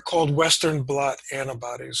what are called Western blot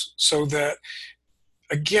antibodies, so that,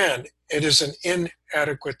 again, it is an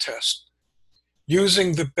inadequate test.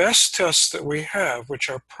 Using the best tests that we have, which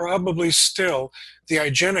are probably still the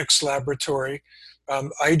IGeneX laboratory,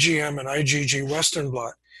 IgM and IgG Western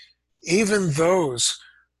blot, even those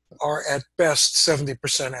are at best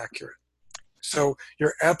 70% accurate. So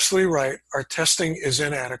you're absolutely right. Our testing is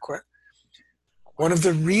inadequate. One of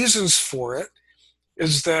the reasons for it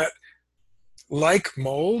is that, like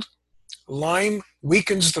mold, Lyme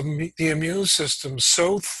weakens the immune system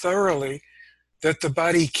so thoroughly that the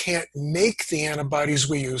body can't make the antibodies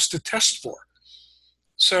we use to test for.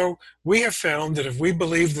 So we have found that if we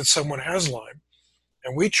believe that someone has Lyme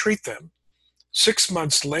and we treat them, 6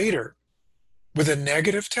 months later with a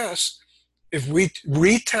negative test, if we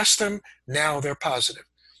retest them, now they're positive.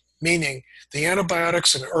 Meaning the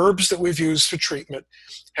antibiotics and herbs that we've used for treatment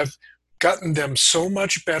have gotten them so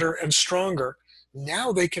much better and stronger.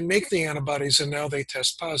 Now they can make the antibodies and now they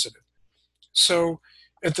test positive. So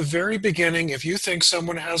at the very beginning, if you think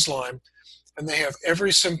someone has Lyme and they have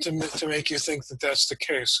every symptom to make you think that that's the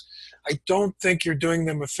case, I don't think you're doing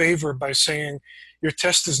them a favor by saying your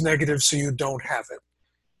test is negative so you don't have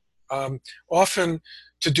it. Often,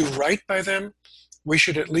 to do right by them, we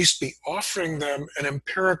should at least be offering them an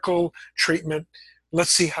empirical treatment.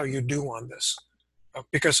 Let's see how you do on this.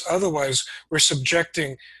 Because otherwise, we're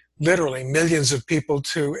subjecting literally millions of people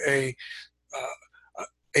to a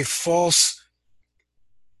false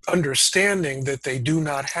understanding that they do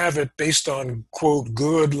not have it based on, quote,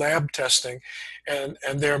 good lab testing, and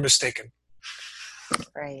they're mistaken.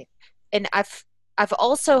 Right. And I've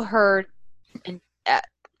also heard in,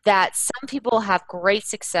 that some people have great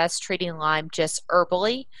success treating Lyme just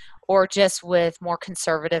herbally or just with more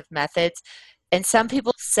conservative methods. And some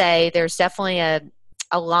people say there's definitely a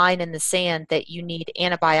line in the sand that you need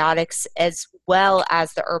antibiotics as well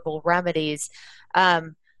as the herbal remedies.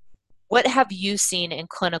 What have you seen in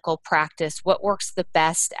clinical practice? What works the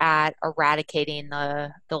best at eradicating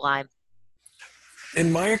the Lyme?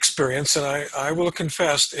 In my experience, and I will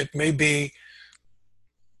confess, it may be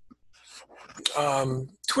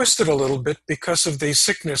twisted a little bit because of the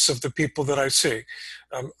sickness of the people that I see.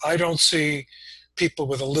 I don't see people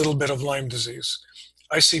with a little bit of Lyme disease.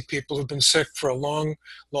 I see people who've been sick for a long,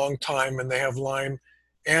 long time, and they have Lyme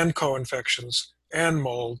and co-infections and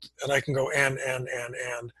mold, and I can go and.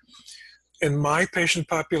 In my patient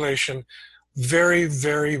population, very,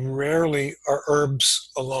 very rarely are herbs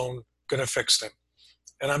alone going to fix them.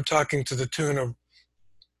 And I'm talking to the tune of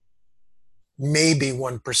maybe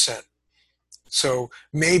 1%. So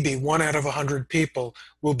maybe 1 out of 100 people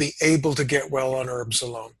will be able to get well on herbs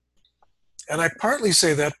alone. And I partly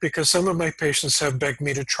say that because some of my patients have begged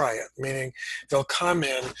me to try it, meaning they'll come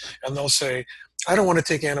in and they'll say, I don't want to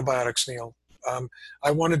take antibiotics, Neil.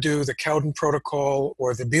 I want to do the Cowden protocol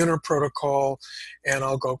or the Buhner protocol. And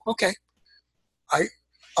I'll go, okay.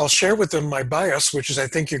 I'll share with them my bias, which is I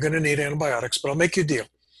think you're going to need antibiotics, but I'll make you a deal.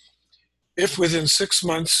 If within 6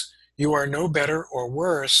 months you are no better or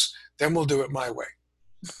worse, then we'll do it my way.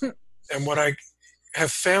 And what I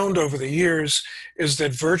have found over the years is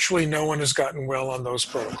that virtually no one has gotten well on those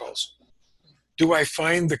protocols. Do I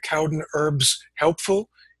find the Cowden herbs helpful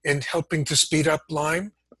in helping to speed up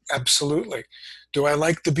Lyme? Absolutely. Do I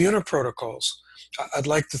like the Buhner protocols? I'd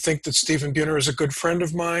like to think that Stephen Buhner is a good friend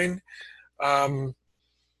of mine. I've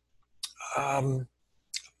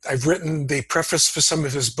written the preface for some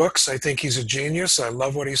of his books. I think he's a genius. I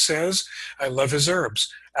love what he says. I love his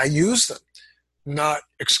herbs. I use them, not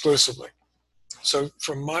exclusively. So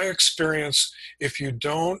from my experience, if you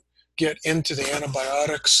don't get into the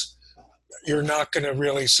antibiotics, you're not going to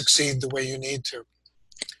really succeed the way you need to.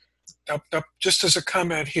 Now, just as a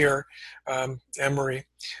comment here, Anne-Marie,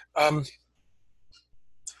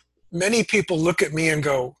 many people look at me and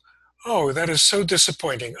go, oh, that is so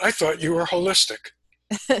disappointing. I thought you were holistic.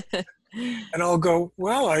 And I'll go,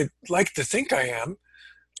 well, I like to think I am,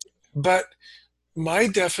 but my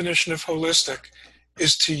definition of holistic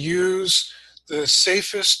is to use the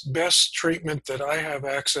safest, best treatment that I have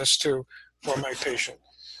access to for my patient.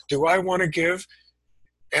 Do I want to give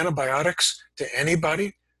antibiotics to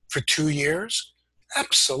anybody for 2 years?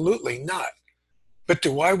 Absolutely not. But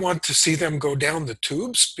do I want to see them go down the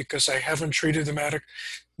tubes because I haven't treated them adequately?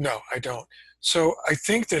 No, I don't. So I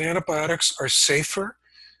think that antibiotics are safer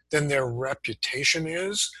than their reputation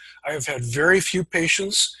is. I have had very few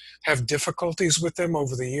patients have difficulties with them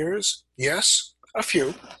over the years. Yes, a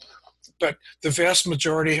few, but the vast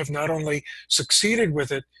majority have not only succeeded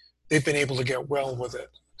with it, they've been able to get well with it.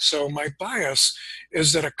 So my bias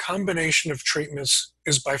is that a combination of treatments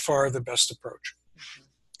is by far the best approach.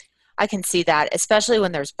 I can see that, especially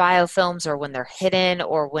when there's biofilms or when they're hidden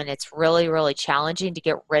or when it's really, really challenging to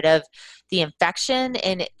get rid of the infection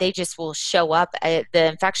and they just will show up. The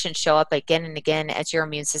infections show up again and again as your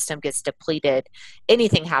immune system gets depleted.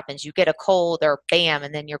 Anything happens, you get a cold or bam,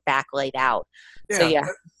 and then you're back laid out. So, Yeah, yeah.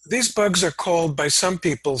 these bugs are called by some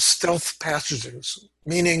people stealth pathogens,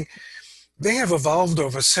 meaning they have evolved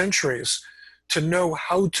over centuries to know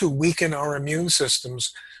how to weaken our immune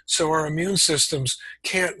systems so our immune systems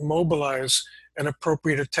can't mobilize an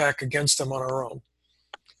appropriate attack against them on our own.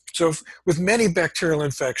 So with many bacterial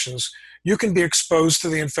infections, you can be exposed to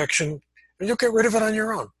the infection and you'll get rid of it on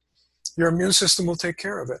your own. Your immune system will take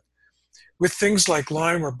care of it. With things like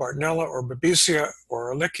Lyme or Bartonella or Babesia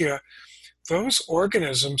or Ehrlichia, those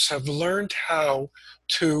organisms have learned how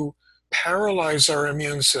to paralyze our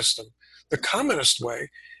immune system. The commonest way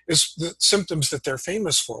is the symptoms that they're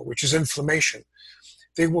famous for, which is inflammation.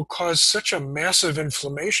 They will cause such a massive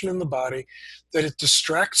inflammation in the body that it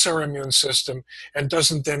distracts our immune system and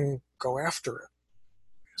doesn't then go after it.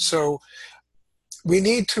 So we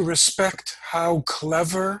need to respect how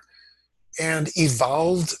clever and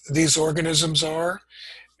evolved these organisms are,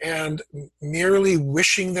 and merely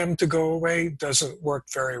wishing them to go away doesn't work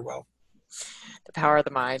very well. The power of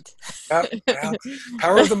the mind. Yeah.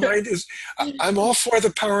 Power of the mind is, I'm all for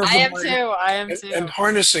the power of I the am mind too. I am and too.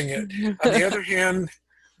 harnessing it. On the other hand,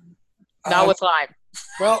 Not uh, with Lyme.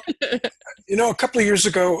 well, a couple of years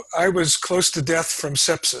ago, I was close to death from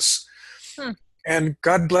sepsis. Hmm. And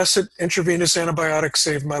God bless it, intravenous antibiotics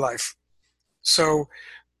saved my life. So,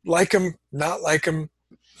 like them, not like them,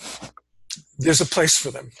 there's a place for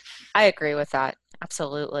them. I agree with that.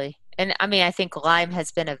 Absolutely. And I mean, I think Lyme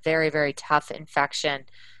has been a very, very tough infection.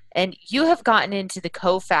 And you have gotten into the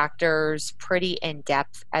cofactors pretty in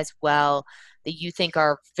depth as well, that you think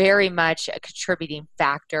are very much a contributing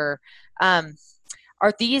factor. Um,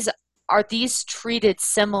 are these are these treated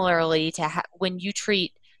similarly to when you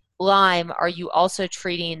treat Lyme? Are you also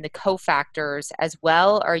treating the cofactors as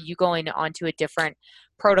well? Or are you going onto a different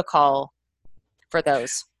protocol for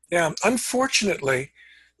those? Yeah, unfortunately,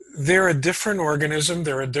 they're a different organism,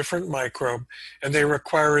 they're a different microbe, and they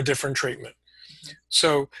require a different treatment.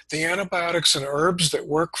 So the antibiotics and herbs that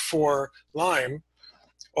work for Lyme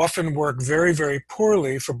often work very, very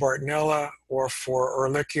poorly for Bartonella or for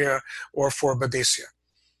Ehrlichia or for Babesia.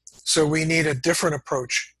 So we need a different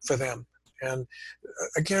approach for them. And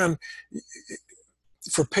again,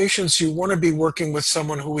 for patients, you want to be working with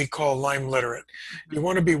someone who we call Lyme literate. You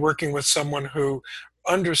want to be working with someone who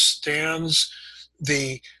understands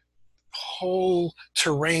the whole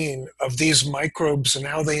terrain of these microbes and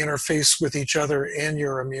how they interface with each other and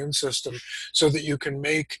your immune system so that you can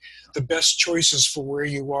make the best choices for where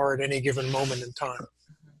you are at any given moment in time.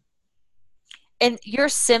 And your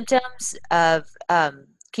symptoms of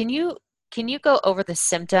can you go over the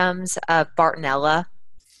symptoms of Bartonella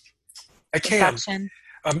I can. infection?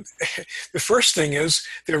 Um, the first thing is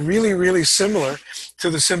they're really, really similar to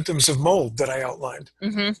the symptoms of mold that I outlined.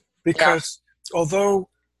 Mm-hmm. Yeah. Because although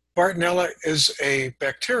Bartonella is a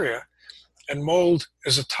bacteria and mold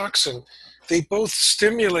is a toxin, they both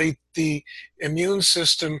stimulate the immune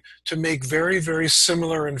system to make very, very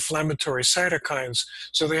similar inflammatory cytokines,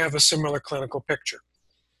 so they have a similar clinical picture.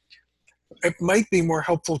 It might be more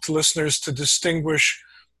helpful to listeners to distinguish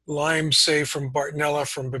Lyme, say, from Bartonella,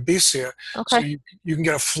 from Babesia, so Okay. you can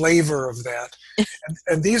get a flavor of that.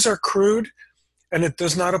 And these are crude, and it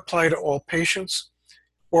does not apply to all patients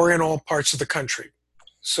or in all parts of the country.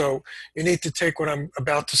 So you need to take what I'm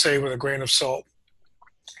about to say with a grain of salt.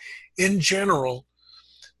 In general,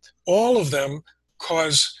 all of them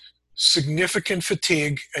cause significant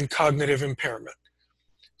fatigue and cognitive impairment.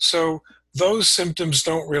 So those symptoms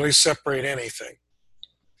don't really separate anything.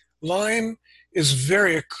 Lyme is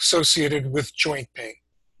very associated with joint pain.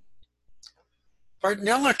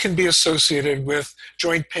 Bartonella can be associated with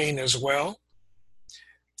joint pain as well,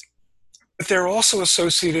 but they're also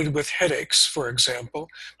associated with headaches, for example,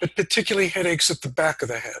 but particularly headaches at the back of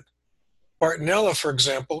the head. Bartonella, for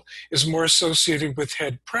example, is more associated with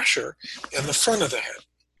head pressure in the front of the head.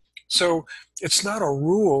 So it's not a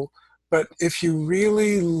rule, but if you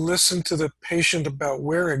really listen to the patient about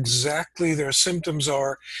where exactly their symptoms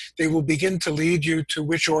are, they will begin to lead you to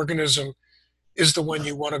which organism is the one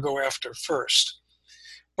you want to go after first.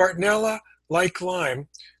 Bartonella, like Lyme,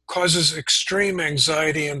 causes extreme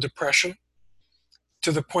anxiety and depression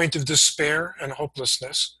to the point of despair and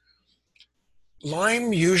hopelessness.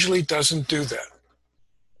 Lyme usually doesn't do that.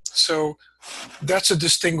 So that's a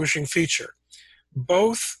distinguishing feature.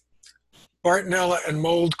 Both Bartonella and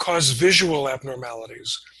mold cause visual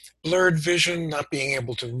abnormalities, blurred vision, not being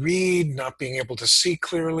able to read, not being able to see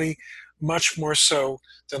clearly, much more so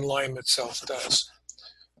than Lyme itself does.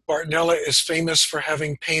 Bartonella is famous for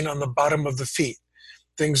having pain on the bottom of the feet,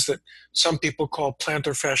 things that some people call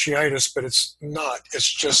plantar fasciitis, but it's not.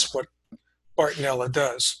 It's just what Bartonella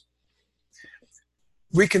does.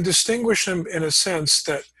 We can distinguish them in a sense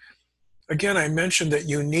that, again, I mentioned that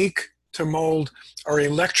unique to mold are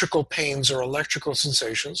electrical pains or electrical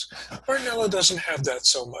sensations. Bartonella doesn't have that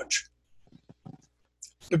so much.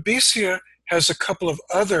 Babesia has a couple of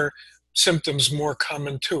other symptoms more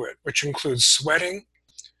common to it, which includes sweating,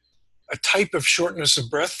 a type of shortness of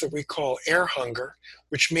breath that we call air hunger,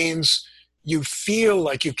 which means you feel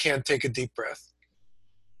like you can't take a deep breath.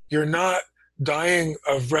 You're not dying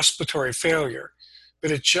of respiratory failure,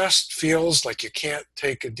 but it just feels like you can't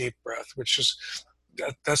take a deep breath, which is,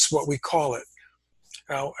 that's what we call it.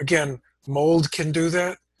 Now, again, mold can do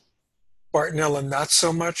that. Bartonella, not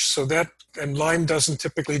so much. So that, and Lyme doesn't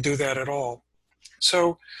typically do that at all.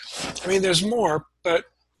 So, I mean, there's more, but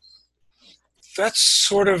that's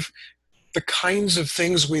sort of the kinds of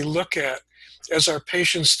things we look at as our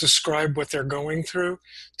patients describe what they're going through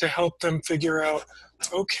to help them figure out,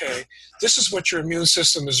 okay, this is what your immune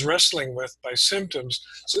system is wrestling with by symptoms.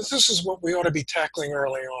 So this is what we ought to be tackling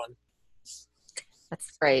early on.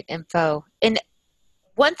 That's great info. And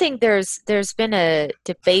one thing, there's been a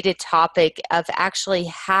debated topic of actually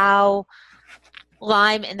how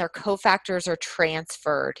Lyme and their cofactors are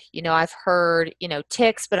transferred. You know, I've heard, you know,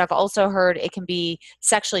 ticks, but I've also heard it can be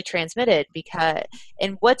sexually transmitted because,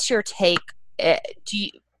 and what's your take?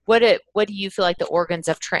 What do you feel like the organs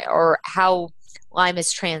of, or how Lyme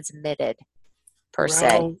is transmitted per se?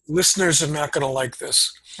 Well, listeners are not going to like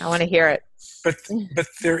this. I want to hear it. But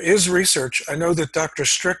there is research. I know that Dr.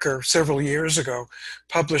 Stricker several years ago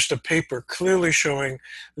published a paper clearly showing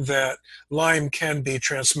that Lyme can be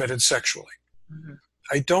transmitted sexually. Mm-hmm.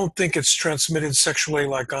 I don't think it's transmitted sexually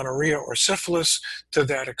like gonorrhea or syphilis to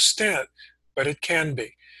that extent, but it can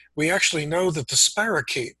be. We actually know that the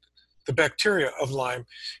spirochete, the bacteria of Lyme,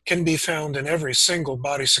 can be found in every single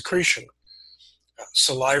body secretion.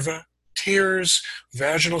 Saliva, tears,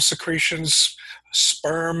 vaginal secretions,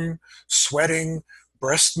 sperm, sweating,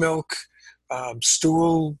 breast milk,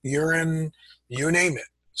 stool, urine, you name it.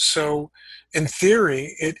 So in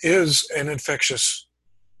theory, it is an infectious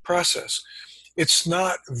process. It's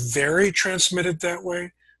not very transmitted that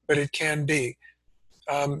way, but it can be.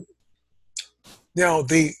 Now,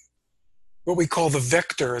 what we call the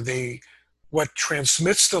vector, what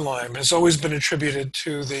transmits the Lyme, has always been attributed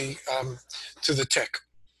to the tick.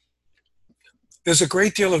 There's a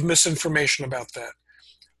great deal of misinformation about that.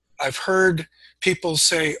 I've heard people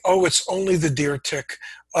say, oh, it's only the deer tick.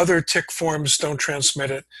 Other tick forms don't transmit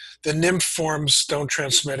it. The nymph forms don't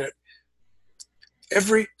transmit it.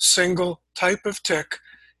 Every single type of tick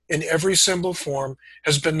in every symbol form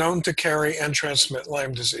has been known to carry and transmit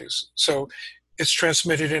Lyme disease. So it's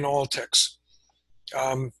transmitted in all ticks.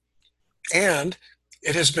 And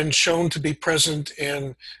it has been shown to be present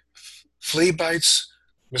in flea bites,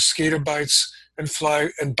 mosquito bites,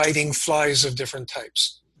 and biting flies of different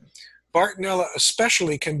types. Bartonella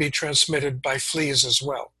especially can be transmitted by fleas as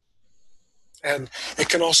well. And it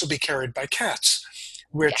can also be carried by cats,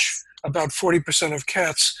 which about 40% of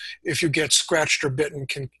cats, if you get scratched or bitten,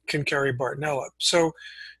 can carry Bartonella. So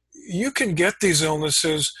you can get these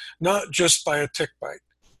illnesses not just by a tick bite.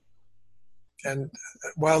 And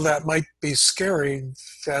while that might be scary,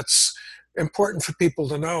 that's important for people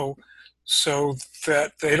to know so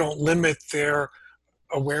that they don't limit their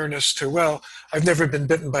awareness to, well, I've never been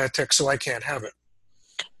bitten by a tick, so I can't have it.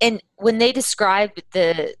 And when they describe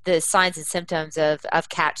the signs and symptoms of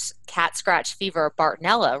cat scratch fever,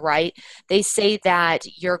 Bartonella, right? They say that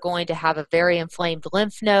you're going to have a very inflamed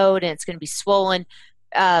lymph node and it's going to be swollen.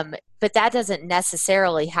 But that doesn't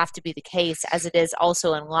necessarily have to be the case, as it is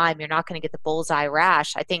also in Lyme. You're not going to get the bullseye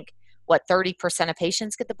rash. I think, what, 30% of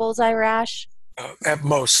patients get the bullseye rash? At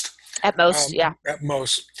most. At most, yeah. At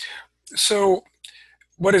most. So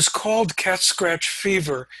what is called cat scratch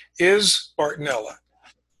fever is Bartonella,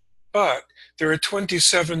 but there are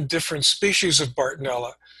 27 different species of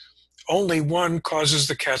Bartonella. Only one causes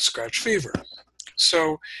the cat scratch fever.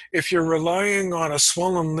 So if you're relying on a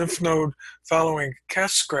swollen lymph node following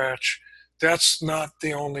cat scratch, that's not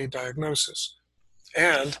the only diagnosis.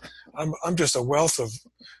 And I'm just a wealth of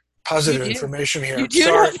You positive do. information here. You do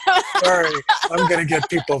know Sorry, I'm going to get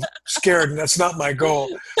people scared, and that's not my goal.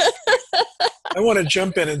 I want to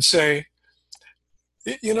jump in and say,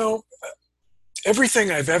 you know,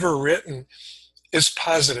 everything I've ever written is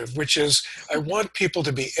positive, which is I want people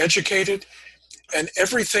to be educated, and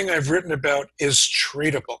everything I've written about is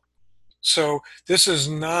treatable. So this is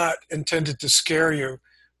not intended to scare you,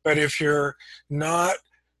 but if you're not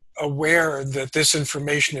aware that this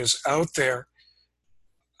information is out there,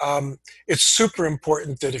 it's super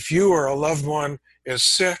important that if you or a loved one is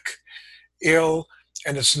sick, ill,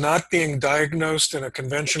 and it's not being diagnosed in a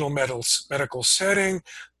conventional medical setting,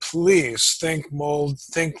 please think mold,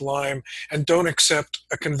 think Lyme, and don't accept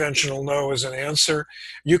a conventional no as an answer.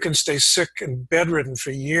 You can stay sick and bedridden for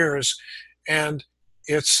years, and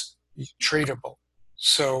it's treatable.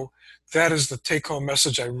 So that is the take-home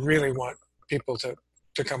message I really want people to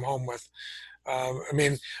come home with. I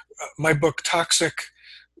mean, my book, Toxic,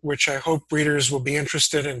 which I hope readers will be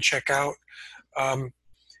interested in, check out,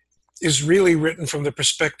 is really written from the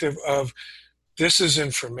perspective of this is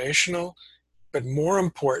informational, but more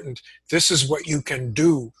important, this is what you can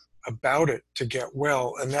do about it to get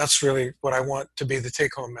well. And that's really what I want to be the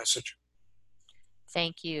take-home message.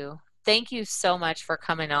 Thank you. Thank you so much for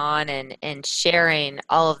coming on and sharing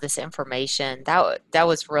all of this information. That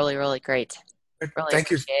was really, really great. Really Thank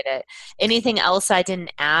you. appreciate it. Anything else I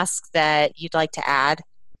didn't ask that you'd like to add?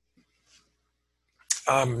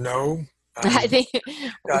 No. I think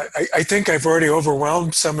I think I've already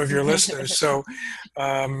overwhelmed some of your listeners. So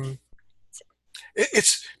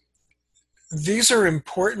it's these are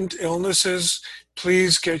important illnesses.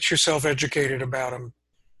 Please get yourself educated about them,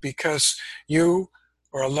 because you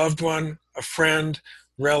or a loved one, a friend,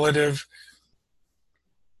 relative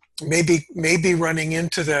may be running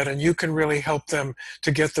into that, and you can really help them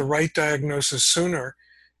to get the right diagnosis sooner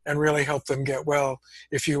and really help them get well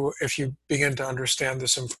if you begin to understand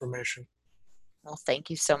this information. Well, thank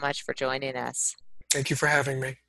you so much for joining us. Thank you for having me.